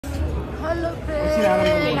Hello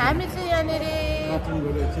friend, हामी चाहिँ यहाँनिर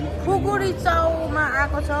फुगुडी चाउमा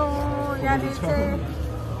आएको छौँ। यहाँनिर चाहिँ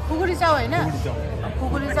फुगुडी चाउ होइन,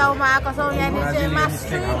 फुगुडी चाउमा आएको छौँ। यहाँनिर चाहिँ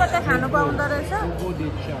मासुबाट खानु पाउँदो रहेछ,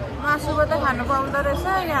 मासुबाट खानु पाउँदो रहेछ।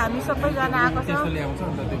 यहाँ हामी सबैजना आएको छौँ। यो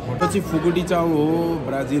चाहिँ फुगुडी चाउ हो,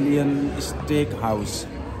 Brazilian stake house.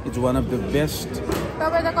 It's one of the best.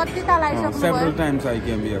 तपाईँ त कति ताल आइसक्नु भयो? Several times I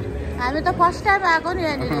came here. हामी त फर्स्ट टाइम आएको नि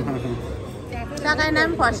यहाँनिर। सागा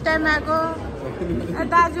नाम फर्स्ट टाइम आएको।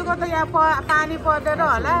 दाजुको त यहाँ पानी पर्दैन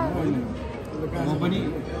होला,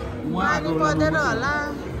 पानी पर्दैन होला।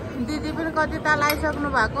 दिदी पनि कति ताल आइसक्नु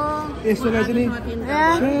भएको,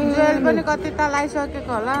 जेल पनि कति ताल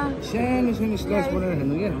आइसकेको होला।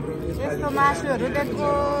 यस्तो मासुहरू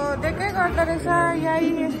देख्दै गर्दो रहेछ यही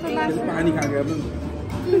यस्तो मासु।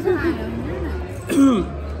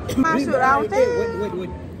 मासुहरू आउँथ्यो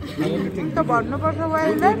त भन्नुपर्छ,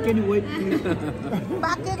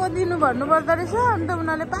 पाकेको दिनु भन्नुपर्दो रहेछ। अन्त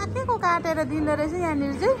उनीहरूले पाकेको काटेर दिँदो रहेछ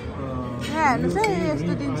यहाँनिर चाहिँ। यहाँ हेर्नुहोस् है,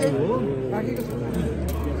 यस्तो दिन्छ।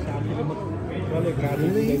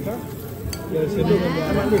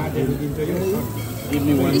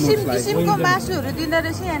 किसिम किसिमको मासुहरू दिँदो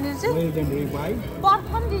रहेछ यहाँनिर चाहिँ। पर्क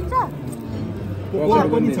पनि दिन्छ,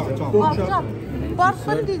 पर्क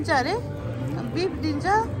पनि दिन्छ अरे, बिफ दिन्छ।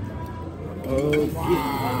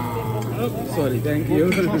 Sorry, thank you.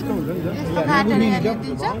 यस्तो काटेर यहाँनिर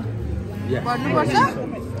दिन्छ भन्नुपर्छ।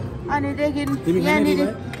 अनिदेखि यहाँनिर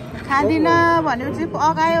खाँदिनँ भनेपछि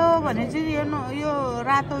अगायो भने चाहिँ यो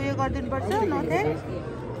रातो उयो गरिदिनुपर्छ, नथे।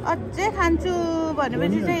 अझै खान्छु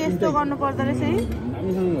भनेपछि चाहिँ यस्तो गर्नुपर्दो रहेछ है।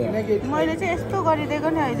 मैले चाहिँ यस्तो गरिदिएको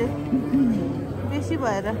नि अहिले बेसी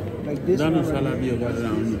भएर। यो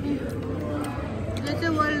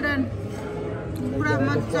चाहिँ वेल्डन, पुरा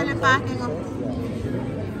मजाले पाकेको।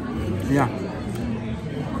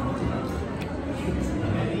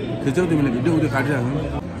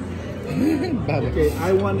 Okay,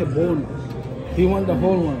 I want a bone. He want the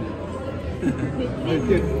whole one.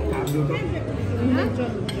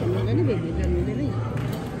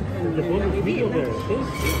 The bone is big over there.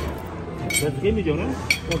 That's game is okay.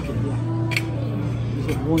 This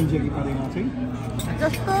is bone jelly parenga चाहिँ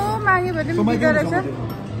जस्तो माग्यो भने पनि दिँदो रहेछ।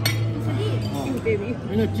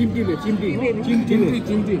 होइन चिम्टीले चिम्टी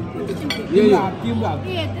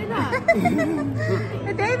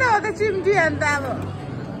त्यही त हो त चिम्टी। अन्त अब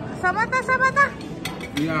समाता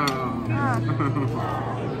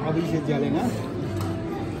अब इसे ज्यालेना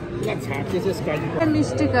ला छाटे से स्काई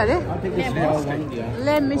मिस्टिक अरे,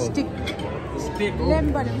 लेम मिस्टिक। लेम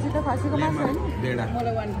भनेपछि त खसीको मासु हो नि,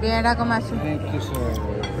 भेडाको मासु।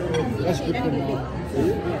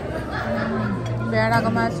 भेडाको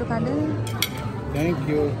मासु खाने। Thank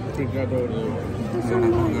you टिकाडोर।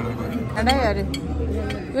 भेडै अरे,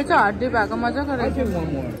 यो चाहिँ हड्डी भएको मजाको रहेछ।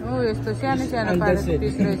 हो यस्तो सानो सानो पारेको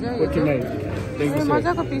पिस रहेछ। यो चाहिँ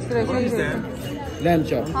मजाको पिस रहेछ। ल्याम्ब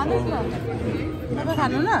चप खानुहोस् न, तपाईँ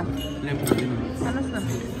खानु न, खानुहोस् न।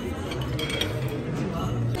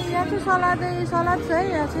 यहाँ चाहिँ सलाद छ है।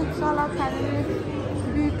 यहाँ चाहिँ सलाद खाने,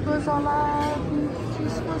 बिटको सलाद,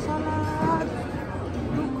 चिजको सलाद,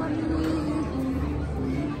 ब्रोकोली,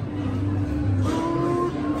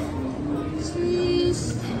 चिज,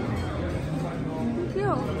 के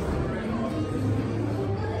हो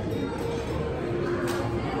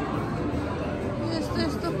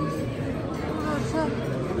यस्तो कुरोहरू छ।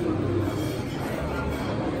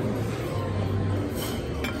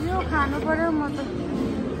 यो खानु पर्यो म त।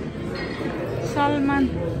 सलमान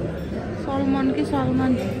कि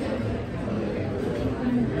Salman.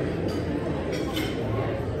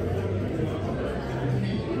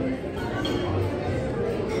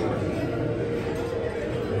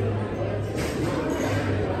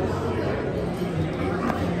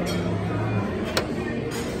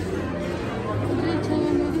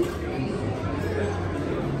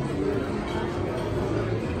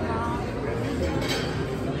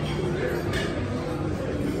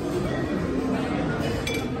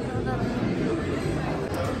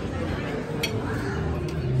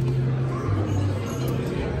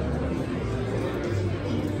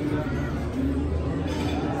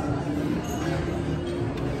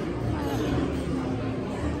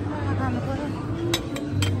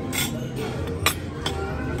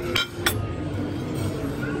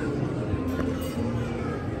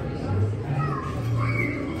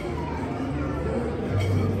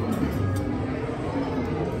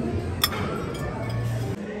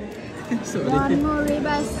 One more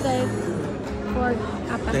ribeye steak for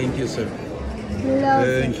Papa. Thank you, sir.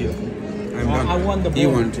 Thank you. I want the bone. You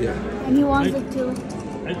want, yeah. And he wants it too.